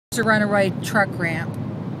There's a runaway truck ramp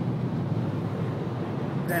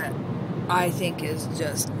that I think is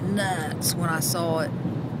just nuts when I saw it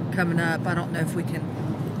coming up. I don't know if we can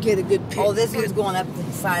get a good picture. Oh, this one's going up the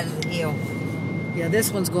side of the hill. Yeah,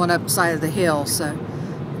 this one's going up the side of the hill, so,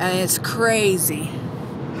 and it's crazy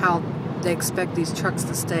how they expect these trucks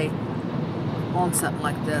to stay on something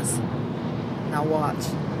like this. Now watch.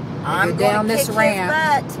 They go down this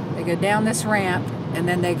ramp. They go down this ramp, and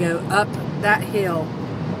then they go up that hill,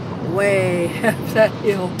 way up that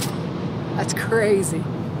hill. That's crazy.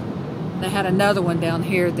 They had another one down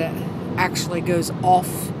here that actually goes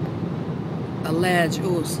off a ledge.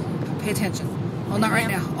 Ooh, pay attention. Oh, not right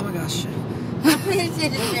now. Oh my gosh. I'm paying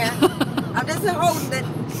attention there. I'm just holding it.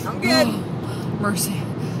 I'm good. Oh, mercy.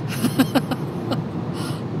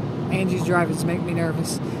 Angie's drivers make me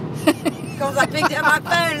nervous. Because I picked up my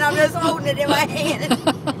phone and I'm just holding it in my hand.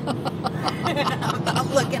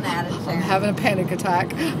 I'm looking at it. I'm having a panic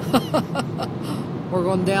attack. We're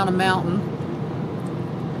going down a mountain.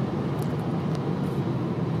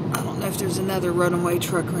 I don't know if there's another runaway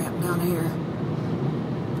truck ramp down here.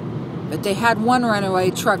 But they had one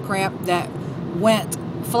runaway truck ramp that went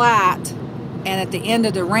flat, and at the end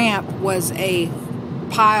of the ramp was a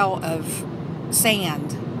pile of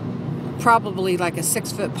sand. Probably like a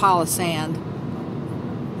 6-foot pile of sand.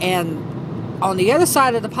 And on the other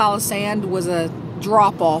side of the pile of sand was a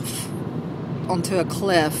drop off onto a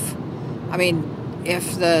cliff. I mean,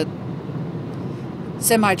 if the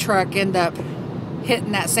semi-truck ended up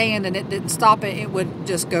hitting that sand and it didn't stop it, it would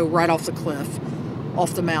just go right off the cliff,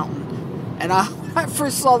 off the mountain. And when I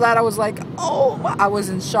first saw that, I was like, oh, I was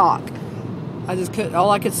in shock. I just couldn't,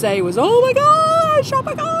 all I could say was, oh my gosh, oh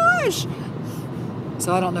my gosh.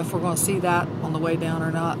 So I don't know if we're going to see that on the way down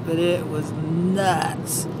or not, but it was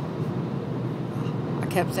nuts. I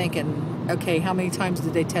kept thinking, okay, how many times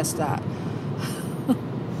did they test that?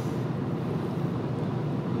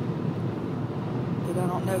 But I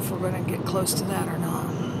don't know if we're going to get close to that or not.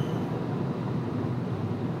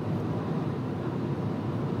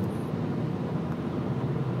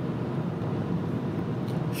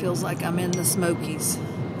 Feels like I'm in the Smokies.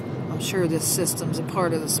 I'm sure this system's a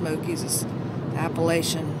part of the Smokies. It's the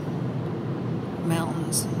Appalachian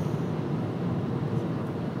Mountains.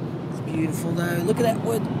 It's beautiful though. Look at that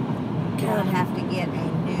wood. I'll have to get a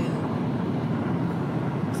new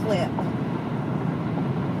clip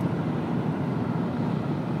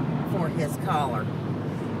for his collar.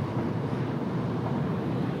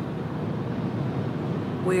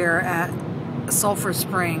 We're at Sulphur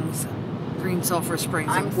Springs, Green Sulphur Springs.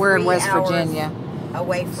 I'm We're in 3 West hours Virginia.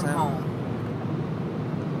 Away from home.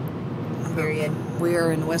 Period. We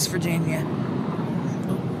are in West Virginia.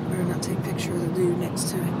 Oh, better not take a picture of the dude next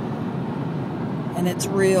to it. And it's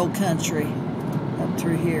real country up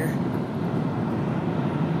through here.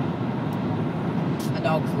 My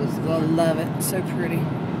dog's listening. I love it. So pretty.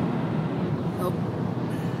 Oh.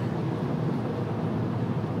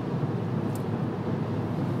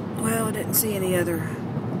 Well, I didn't see any other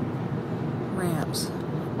ramps.